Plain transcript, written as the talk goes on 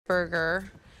burger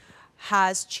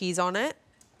has cheese on it.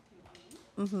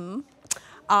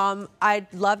 I'd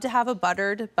love to have a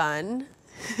buttered bun.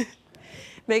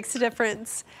 Makes a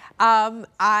difference.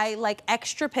 I like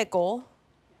extra pickle,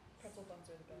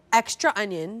 extra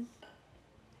onion.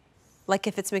 Like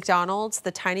if it's McDonald's,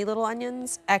 the tiny little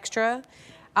onions, extra.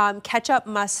 Ketchup,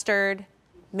 mustard,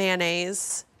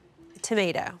 mayonnaise,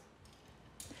 tomato,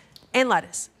 and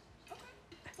lettuce.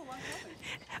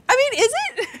 I mean, is it?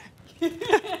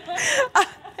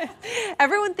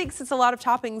 Everyone thinks it's a lot of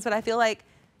toppings, but I feel like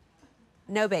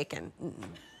no bacon.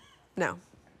 No.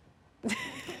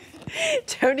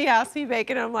 Tony asked me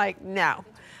bacon, I'm like, no.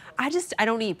 I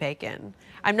don't eat bacon.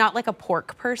 I'm not like a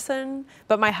pork person,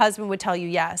 but my husband would tell you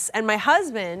yes. And my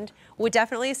husband would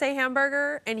definitely say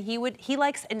hamburger, and he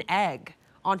likes an egg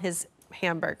on his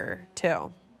hamburger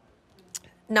too.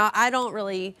 Now,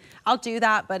 I'll do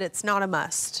that, but it's not a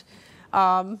must.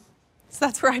 So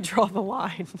that's where I draw the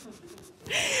line.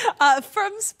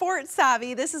 From Sport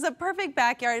Savvy, this is a perfect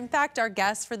backyard. In fact, our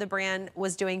guest for the brand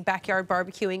was doing backyard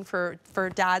barbecuing for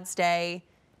Dad's Day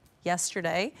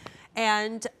yesterday.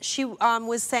 And she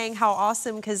was saying how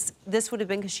awesome, because this would have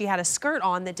been because she had a skirt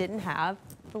on that didn't have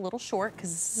a little short, because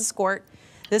this is a Skort.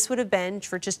 This would have been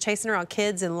for just chasing around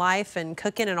kids and life and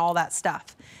cooking and all that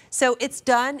stuff. So it's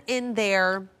done in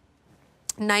their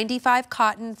 95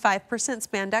 cotton, 5%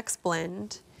 spandex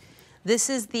blend. This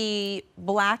is the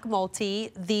black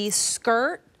multi. The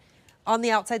skirt on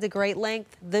the outside, the great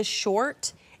length. The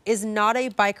short is not a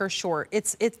biker short.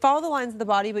 It follows the lines of the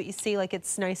body, but you see like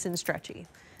it's nice and stretchy.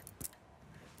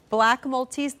 Black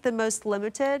multi's the most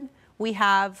limited. We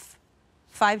have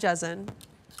 5 dozen.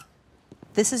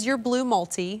 This is your blue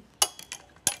multi,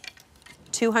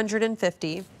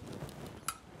 250.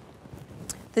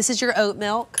 This is your oat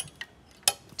milk,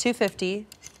 250.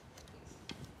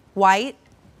 White,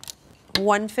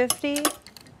 150.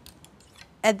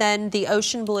 And then the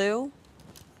ocean blue,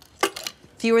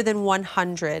 fewer than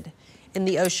 100 in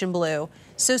the ocean blue.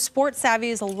 So Sport Savvy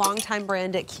is a longtime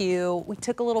brand at Q. We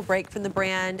took a little break from the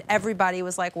brand. Everybody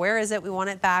was like, where is it? We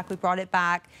want it back. We brought it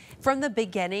back. From the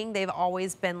beginning, they've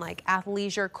always been like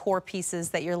athleisure core pieces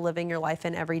that you're living your life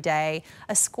in every day.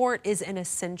 A Skort is an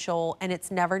essential, and it's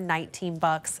never 19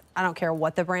 bucks. I don't care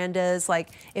what the brand is. Like,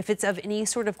 if it's of any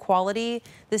sort of quality,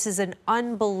 this is an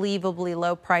unbelievably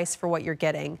low price for what you're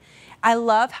getting. I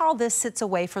love how this sits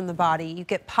away from the body. You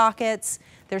get pockets,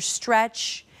 there's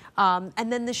stretch.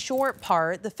 And then the short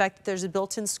part, the fact that there's a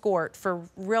built-in Skort for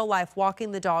real life,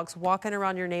 walking the dogs, walking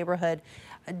around your neighborhood,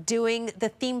 doing the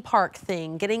theme park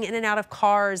thing, getting in and out of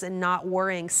cars and not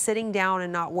worrying, sitting down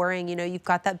and not worrying, you know, you've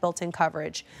got that built-in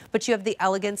coverage. But you have the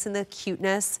elegance and the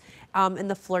cuteness and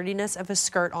the flirtiness of a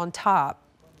skirt on top.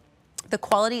 The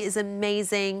quality is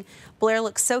amazing. Blair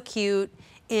looks so cute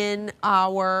in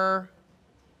our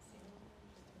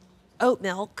oat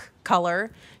milk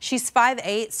color. She's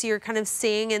 5'8", so you're kind of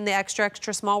seeing in the extra,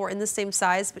 extra small. We're in the same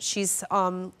size, but she's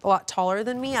a lot taller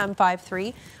than me. I'm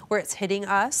 5'3", where it's hitting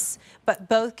us, but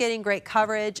both getting great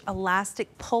coverage,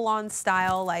 elastic pull-on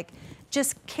style. Like,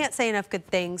 just can't say enough good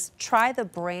things. Try the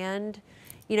brand,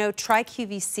 you know, try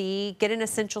QVC, get an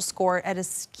essential Skort at a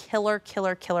killer,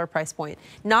 killer, killer price point.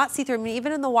 Not see-through. I mean,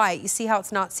 even in the white, you see how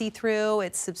it's not see-through,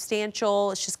 it's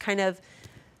substantial, it's just kind of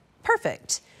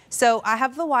perfect. So I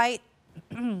have the white.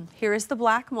 Here is the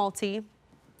black multi,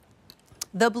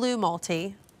 the blue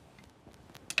multi.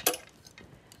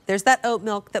 There's that oat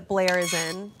milk that Blair is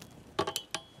in.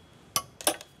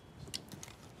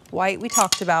 White we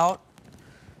talked about.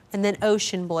 And then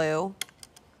ocean blue.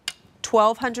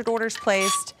 1,200 orders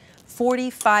placed,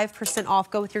 45% off.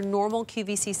 Go with your normal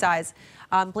QVC size.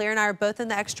 Blair and I are both in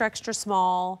the extra, extra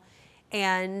small,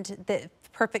 and the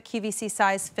perfect QVC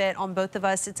size fit on both of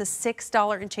us. It's a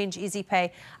 $6 and change easy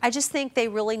pay. I just think they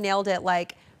really nailed it,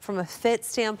 like from a fit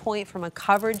standpoint, from a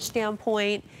coverage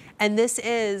standpoint. And this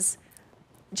is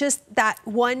just that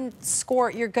one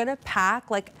Skort you're gonna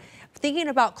pack. Like, thinking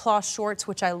about cloth shorts,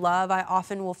 which I love, I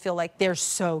often will feel like they're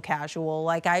so casual.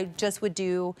 Like, I just would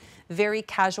do very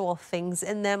casual things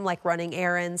in them, like running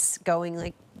errands, going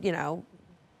like, you know,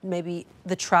 maybe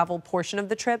the travel portion of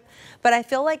the trip. But I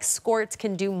feel like Skorts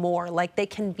can do more. Like, they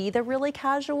can be the really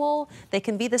casual, they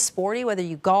can be the sporty, whether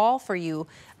you golf or you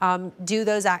do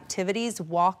those activities,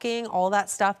 walking, all that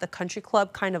stuff, the country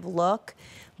club kind of look.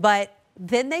 But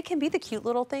then they can be the cute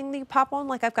little thing that you pop on.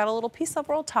 Like, I've got a little piece of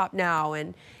roll top now,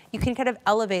 and you can kind of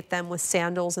elevate them with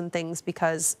sandals and things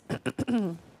because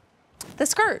the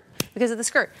skirt, because of the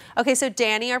skirt. Okay, so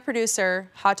Danny, our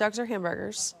producer, hot dogs or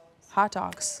hamburgers? Hot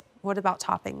dogs. What about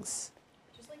toppings?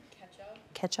 Just like ketchup.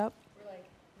 Ketchup? Or like,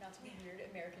 not to be weird,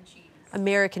 American cheese.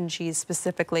 American cheese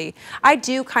specifically. I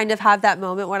do kind of have that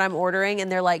moment when I'm ordering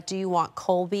and they're like, do you want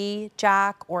Colby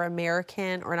Jack or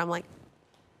American? And I'm like,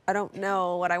 I don't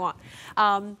know what I want.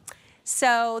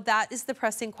 So that is the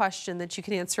pressing question that you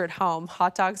can answer at home,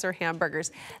 hot dogs or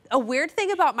hamburgers. A weird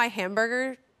thing about my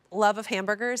love of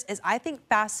hamburgers is I think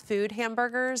fast food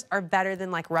hamburgers are better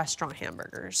than like restaurant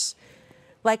hamburgers.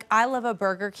 Like I love a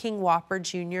Burger King Whopper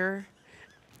Jr.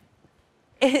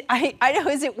 I know,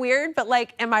 is it weird, but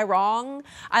like, am I wrong?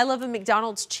 I love a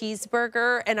McDonald's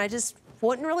cheeseburger and I just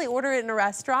wouldn't really order it in a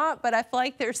restaurant, but I feel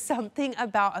like there's something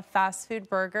about a fast food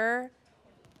burger.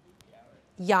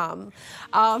 Yum.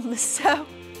 So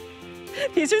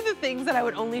these are the things that I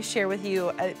would only share with you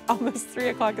at almost 3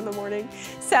 o'clock in the morning.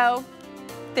 So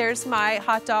there's my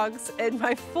hot dogs and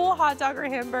my full hot dog or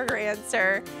hamburger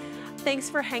answer. Thanks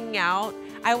for hanging out.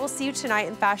 I will see you tonight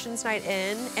in Fashions Night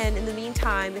In. And in the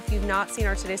meantime, if you've not seen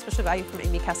our Today's Special Value from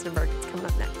Amy Kestenberg, it's coming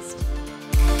up next.